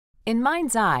In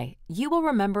Mind's Eye, you will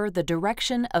remember the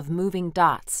direction of moving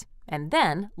dots, and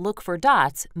then look for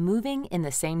dots moving in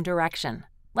the same direction.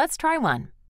 Let's try one.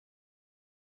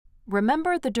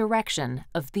 Remember the direction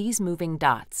of these moving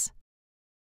dots.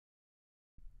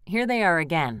 Here they are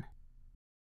again.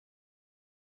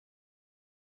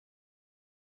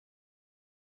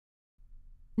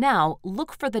 Now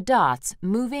look for the dots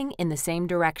moving in the same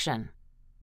direction.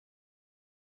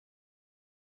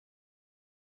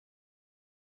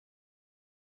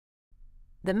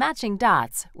 The matching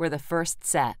dots were the first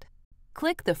set.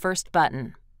 Click the first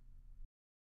button.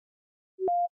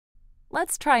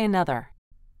 Let's try another.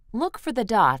 Look for the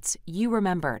dots you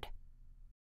remembered.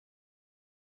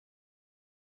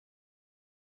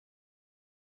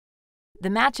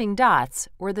 The matching dots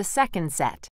were the second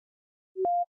set.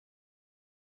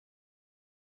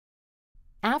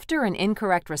 After an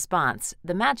incorrect response,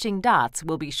 the matching dots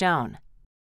will be shown.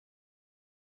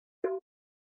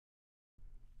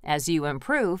 As you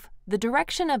improve, the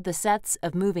direction of the sets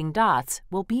of moving dots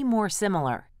will be more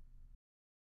similar.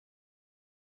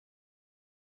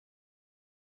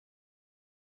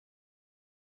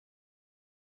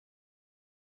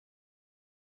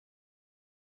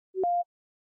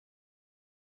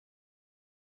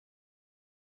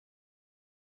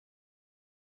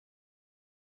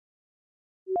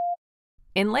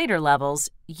 In later levels,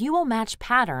 you will match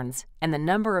patterns and the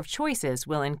number of choices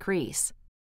will increase.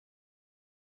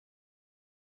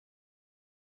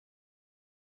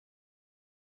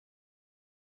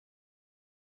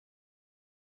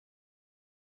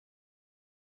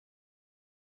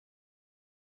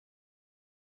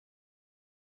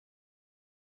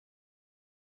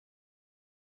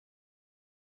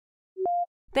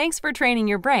 Thanks for training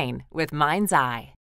your brain with Mind's Eye.